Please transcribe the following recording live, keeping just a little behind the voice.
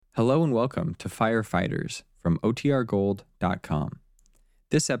Hello and welcome to Firefighters from OTRGold.com.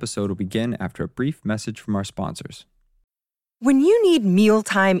 This episode will begin after a brief message from our sponsors. When you need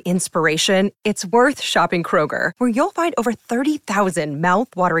mealtime inspiration, it's worth shopping Kroger, where you'll find over 30,000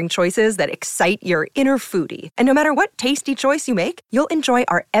 mouth-watering choices that excite your inner foodie. And no matter what tasty choice you make, you'll enjoy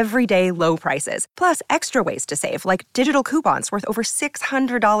our everyday low prices, plus extra ways to save, like digital coupons worth over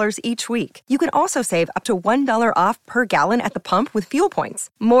 $600 each week. You can also save up to $1 off per gallon at the pump with fuel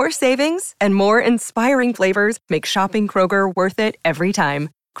points. More savings and more inspiring flavors make shopping Kroger worth it every time.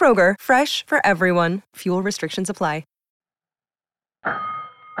 Kroger, fresh for everyone. Fuel restrictions apply.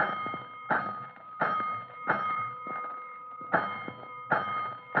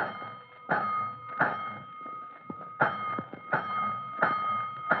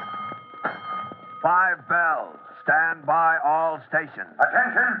 Five bells. Stand by all stations.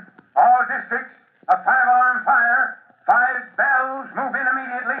 Attention, all districts. A five-alarm fire. 5 bells. Move in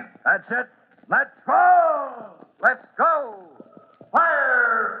immediately. That's it. Let's go! Let's go!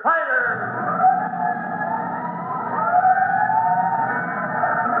 Firefighters!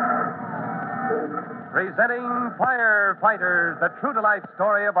 Presenting Firefighters, the true-to-life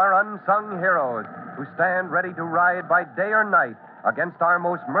story of our unsung heroes who stand ready to ride by day or night against our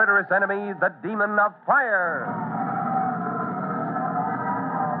most murderous enemy, the demon of fire.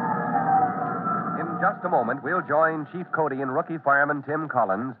 In just a moment, we'll join Chief Cody and rookie fireman Tim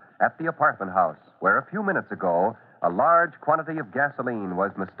Collins at the apartment house, where a few minutes ago, a large quantity of gasoline was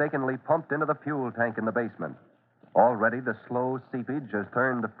mistakenly pumped into the fuel tank in the basement. Already, the slow seepage has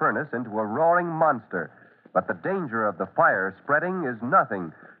turned the furnace into a roaring monster. But the danger of the fire spreading is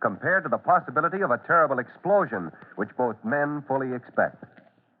nothing compared to the possibility of a terrible explosion, which both men fully expect.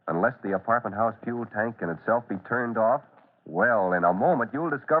 Unless the apartment house fuel tank can itself be turned off, well, in a moment you'll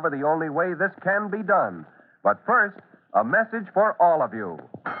discover the only way this can be done. But first, a message for all of you.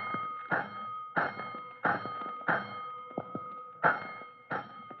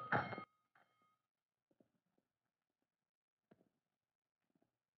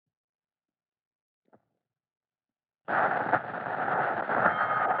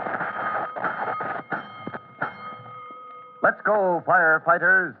 Let's go,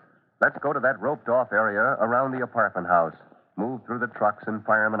 firefighters. Let's go to that roped-off area around the apartment house. Move through the trucks and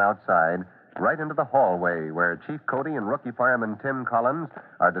firemen outside, right into the hallway where Chief Cody and rookie fireman Tim Collins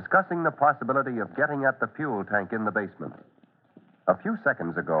are discussing the possibility of getting at the fuel tank in the basement. A few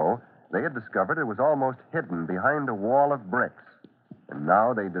seconds ago, they had discovered it was almost hidden behind a wall of bricks. And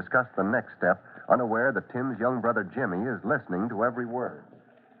now they discuss the next step, unaware that Tim's young brother Jimmy is listening to every word.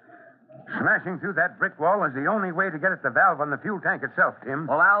 Smashing through that brick wall is the only way to get at the valve on the fuel tank itself, Tim.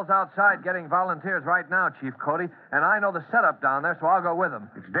 Well, Al's outside getting volunteers right now, Chief Cody, and I know the setup down there, so I'll go with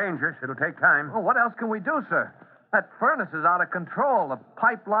him. It's dangerous. It'll take time. Well, what else can we do, sir? That furnace is out of control. The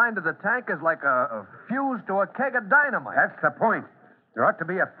pipeline to the tank is like a fuse to a keg of dynamite. That's the point. There ought to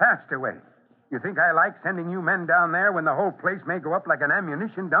be a faster way. You think I like sending you men down there when the whole place may go up like an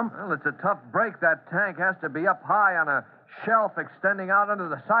ammunition dump? Well, it's a tough break. That tank has to be up high on a shelf extending out under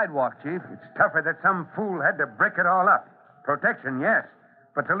the sidewalk, Chief. It's tougher that some fool had to brick it all up. Protection, yes.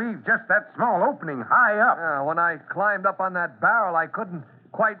 But to leave just that small opening high up. When I climbed up on that barrel, I couldn't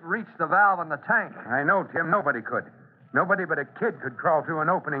quite reach the valve on the tank. I know, Tim. Nobody could. Nobody but a kid could crawl through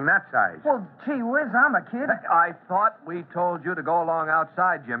an opening that size. Well, gee whiz, I'm a kid. I thought we told you to go along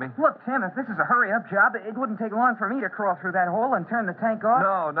outside, Jimmy. Look, Tim, if this is a hurry-up job, it wouldn't take long for me to crawl through that hole and turn the tank off.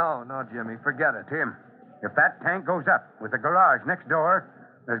 No, Jimmy. Forget it. Tim, if that tank goes up with the garage next door,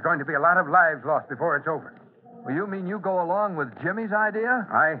 there's going to be a lot of lives lost before it's over. Well, you mean you go along with Jimmy's idea?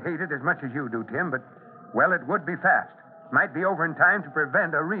 I hate it as much as you do, Tim, but, well, it would be fast. Might be over in time to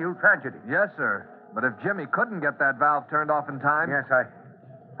prevent a real tragedy. Yes, sir. But if Jimmy couldn't get that valve turned off in time... Yes,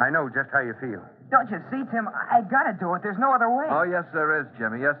 I know just how you feel. Don't you see, Tim? I gotta do it. There's no other way. Oh, yes, there is,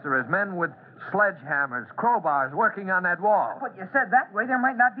 Jimmy. Yes, there is. Men with sledgehammers, crowbars working on that wall. But you said that way there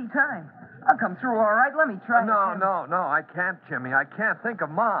might not be time. I'll come through all right. Let me try. No, I can't, Jimmy. I can't think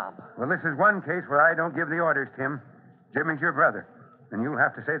of Mom. Well, this is one case where I don't give the orders, Tim. Jimmy's your brother, and you'll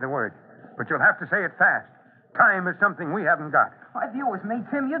have to say the word. But you'll have to say it fast. Time is something we haven't got. Well, if you was me,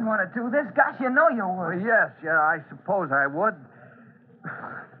 Tim, you'd want to do this. Gosh, you know you would. Well, yes, I suppose I would.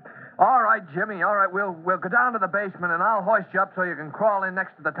 All right, Jimmy. All right, we'll go down to the basement, and I'll hoist you up so you can crawl in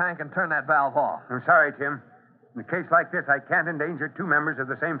next to the tank and turn that valve off. I'm sorry, Tim. In a case like this, I can't endanger 2 members of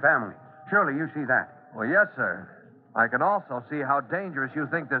the same family. Surely you see that. Well, yes, sir. I can also see how dangerous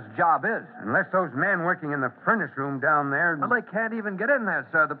you think this job is. Unless those men working in the furnace room down there... Well, they can't even get in there,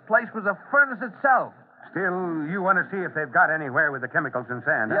 sir. The place was a furnace itself. Still, you want to see if they've got anywhere with the chemicals and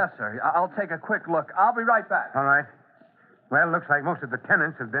sand, huh? Yes, sir. I'll take a quick look. I'll be right back. All right. Well, looks like most of the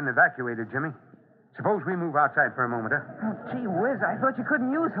tenants have been evacuated, Jimmy. Suppose we move outside for a moment, huh? Oh, gee whiz, I thought you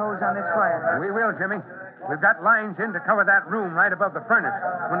couldn't use hose on this fire. We will, Jimmy. We've got lines in to cover that room right above the furnace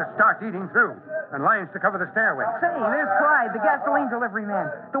when it starts eating through, and lines to cover the stairway. Say, there's Clyde, the gasoline delivery man.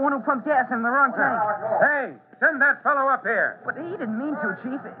 The one who pumped gas in the wrong tank. Hey, send that fellow up here. But he didn't mean to,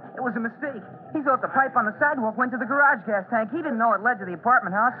 Chief. It was a mistake. He thought the pipe on the sidewalk went to the garage gas tank. He didn't know it led to the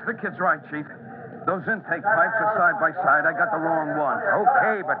apartment house. The kid's right, Chief. Those intake pipes are side by side. I got the wrong one.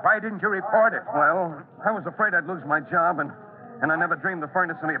 Okay, but why didn't you report it? Well, I was afraid I'd lose my job, and I never dreamed the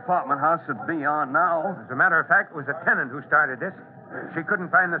furnace in the apartment house would be on now. As a matter of fact, it was a tenant who started this. She couldn't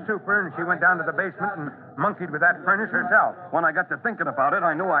find the super, and she went down to the basement and monkeyed with that furnace herself. When I got to thinking about it,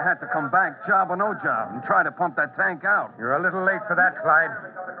 I knew I had to come back, job or no job, and try to pump that tank out. You're a little late for that, Clyde.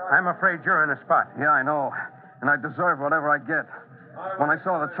 I'm afraid you're in a spot. Yeah, I know. And I deserve whatever I get. When I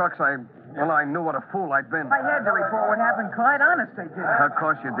saw the trucks, I knew what a fool I'd been. I had to report what happened, Clyde. Honest, I did. Of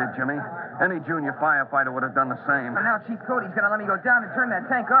course you did, Jimmy. Any junior firefighter would have done the same. But now Chief Cody's going to let me go down and turn that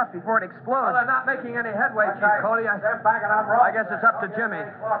tank off before it explodes. Well, they're not making any headway, Chief Cody. I guess it's up to Jimmy.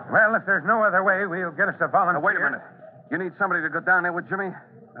 Well, if there's no other way, we'll get us a volunteer. Now, wait a minute. You need somebody to go down there with Jimmy?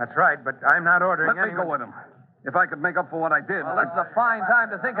 That's right, but I'm not ordering Let me go with him. If I could make up for what I did. Well, this is a fine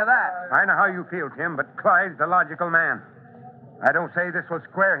time to think of that. I know how you feel, Tim, but Clyde's the logical man. I don't say this will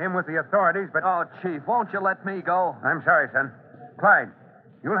square him with the authorities, but... Oh, Chief, won't you let me go? I'm sorry, son. Clyde,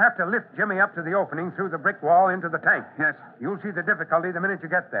 you'll have to lift Jimmy up to the opening through the brick wall into the tank. Yes. You'll see the difficulty the minute you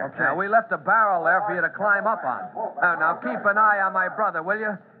get there. Okay. Now, we left a barrel there for you to climb up on. Now, keep an eye on my brother, will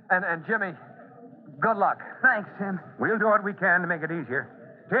you? And Jimmy, good luck. Thanks, Tim. We'll do what we can to make it easier.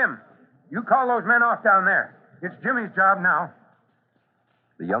 Tim, you call those men off down there. It's Jimmy's job now.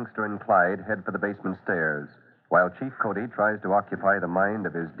 The youngster and Clyde head for the basement stairs, while Chief Cody tries to occupy the mind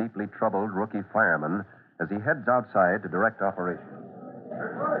of his deeply troubled rookie fireman as he heads outside to direct operations.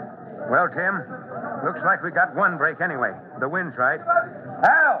 Well, Tim, looks like we got one break anyway. The wind's right.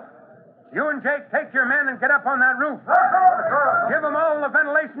 Al, you and Jake take your men and get up on that roof. Give them all the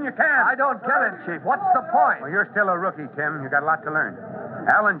ventilation you can. I don't get it, Chief. What's the point? Well, you're still a rookie, Tim. You got a lot to learn.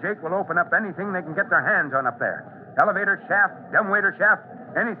 Al and Jake will open up anything they can get their hands on up there. Elevator shaft, dumbwaiter shaft,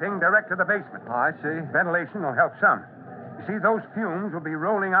 anything direct to the basement. Oh, I see. Ventilation will help some. You see, those fumes will be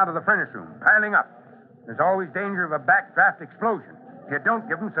rolling out of the furnace room, piling up. There's always danger of a backdraft explosion if you don't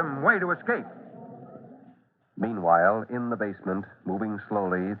give them some way to escape. Meanwhile, in the basement, moving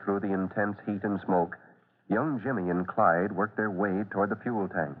slowly through the intense heat and smoke, young Jimmy and Clyde work their way toward the fuel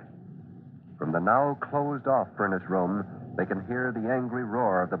tank. From the now closed-off furnace room, they can hear the angry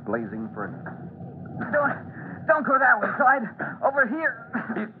roar of the blazing furnace. Don't go that way, Clyde. Over here.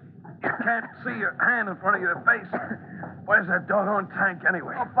 You can't see your hand in front of your face. Where's that doggone tank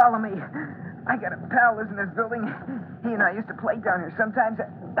anyway? Oh, follow me. I got a pal lives in this building. He and I used to play down here sometimes.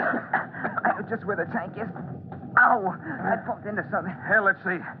 I know just where the tank is. Ow! I bumped into something. Here, let's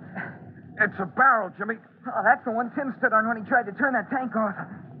see. It's a barrel, Jimmy. Oh, that's the one Tim stood on when he tried to turn that tank off.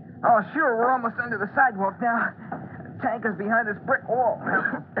 Oh, sure, we're almost under the sidewalk now. The tank is behind this brick wall.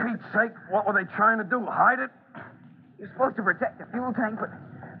 For Pete's sake, what were they trying to do? Hide it? You're supposed to protect the fuel tank, but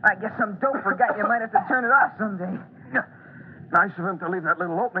I guess some dope forgot you might have to turn it off someday. Yeah. Nice of him to leave that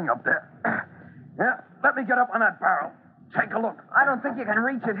little opening up there. Yeah, let me get up on that barrel. Take a look. I don't think you can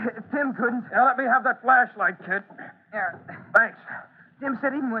reach it. Tim couldn't. Yeah, let me have that flashlight, kid. Here. Thanks. Tim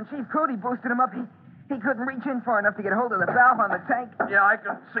said even when Chief Cody boosted him up, he couldn't reach in far enough to get hold of the valve on the tank. Yeah, I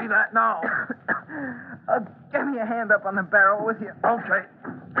can see that now. Give me a hand up on the barrel with you. Okay.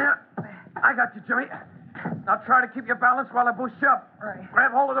 Yeah, I got you, Jimmy. Now try to keep your balance while I boost you up. Right.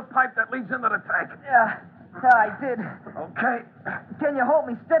 Grab hold of the pipe that leads into the tank. Yeah, I did. Okay. Can you hold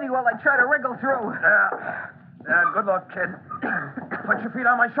me steady while I try to wriggle through? Yeah, good luck, kid. Put your feet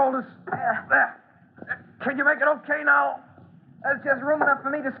on my shoulders. Yeah. There. Can you make it okay now? There's just room enough for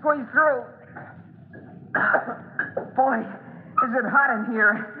me to squeeze through. Boy, is it hot in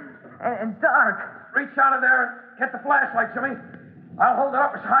here. And dark. Reach out of there and get the flashlight, Jimmy. I'll hold it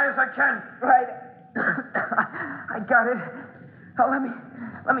up as high as I can. Right. I got it. Oh,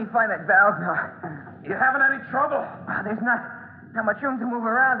 let me find that valve now. You having any trouble? There's not much room to move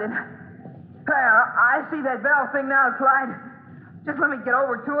around in. Hey, I see that valve thing now, Clyde. Just let me get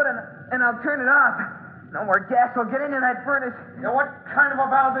over to it and I'll turn it off. No more gas will get into that furnace. Yeah, what kind of a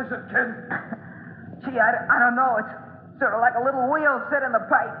valve is it, kid? Gee, I don't know. It's sort of like a little wheel set in the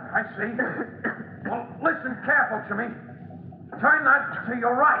pipe. I see. Well, listen careful, Jimmy. Turn that to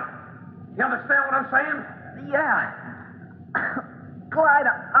your right. You understand what I'm saying? Yeah. Clyde,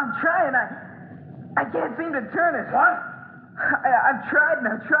 I'm trying. I can't seem to turn it. What? I've tried and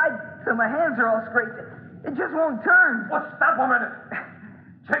I've tried till my hands are all scraped. It just won't turn. Well, stop a minute.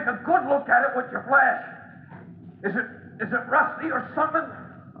 Take a good look at it with your flash. Is it rusty or something?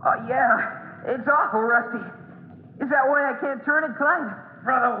 Oh, yeah. It's awful rusty. Is that why I can't turn it, Clyde?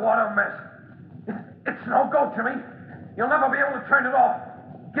 Brother, what a mess. It's no go, Jimmy. You'll never be able to turn it off.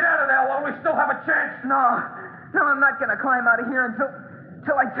 Get out of there while we still have a chance. No, I'm not going to climb out of here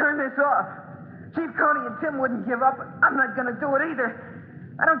until I turn this off. Chief Cody and Tim wouldn't give up. I'm not going to do it either.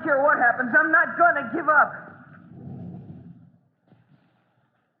 I don't care what happens. I'm not going to give up.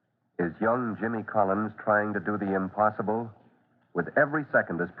 Is young Jimmy Collins trying to do the impossible? With every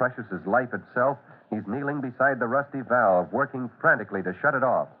second as precious as life itself, he's kneeling beside the rusty valve, working frantically to shut it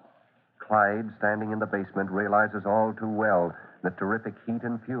off. Clyde, standing in the basement, realizes all too well the terrific heat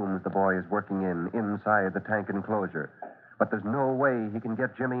and fumes the boy is working inside the tank enclosure. But there's no way he can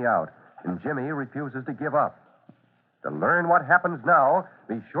get Jimmy out, and Jimmy refuses to give up. To learn what happens now,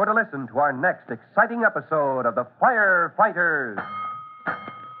 be sure to listen to our next exciting episode of The Firefighters.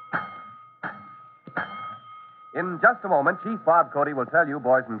 In just a moment, Chief Bob Cody will tell you,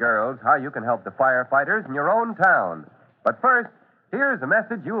 boys and girls, how you can help the firefighters in your own town. But first, here's a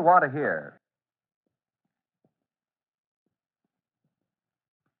message you'll want to hear.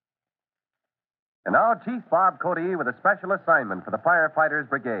 And now, Chief Bob Cody with a special assignment for the Firefighters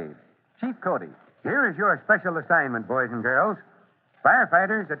Brigade. Chief Cody. Here is your special assignment, boys and girls.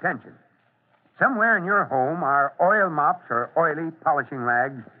 Firefighters, attention. Somewhere in your home are oil mops or oily polishing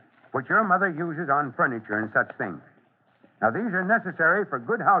rags which your mother uses on furniture and such things. Now, these are necessary for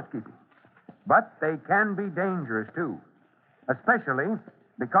good housekeeping, but they can be dangerous, too, especially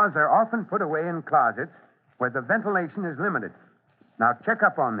because they're often put away in closets where the ventilation is limited. Now, check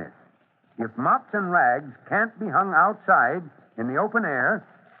up on this. If mops and rags can't be hung outside in the open air,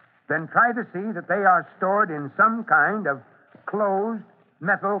 then try to see that they are stored in some kind of closed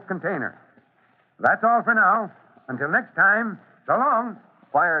metal container. That's all for now. Until next time, so long.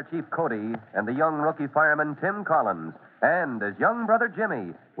 Fire Chief Cody and the young rookie fireman Tim Collins and his young brother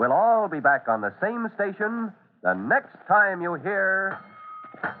Jimmy will all be back on the same station the next time you hear...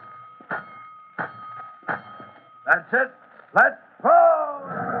 That's it. Let's go!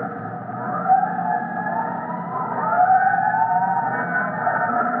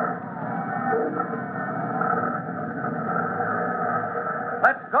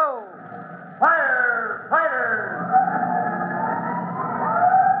 Let's go! Firefighters!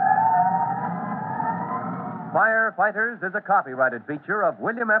 Firefighters is a copyrighted feature of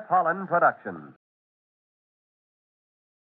William F. Holland Productions.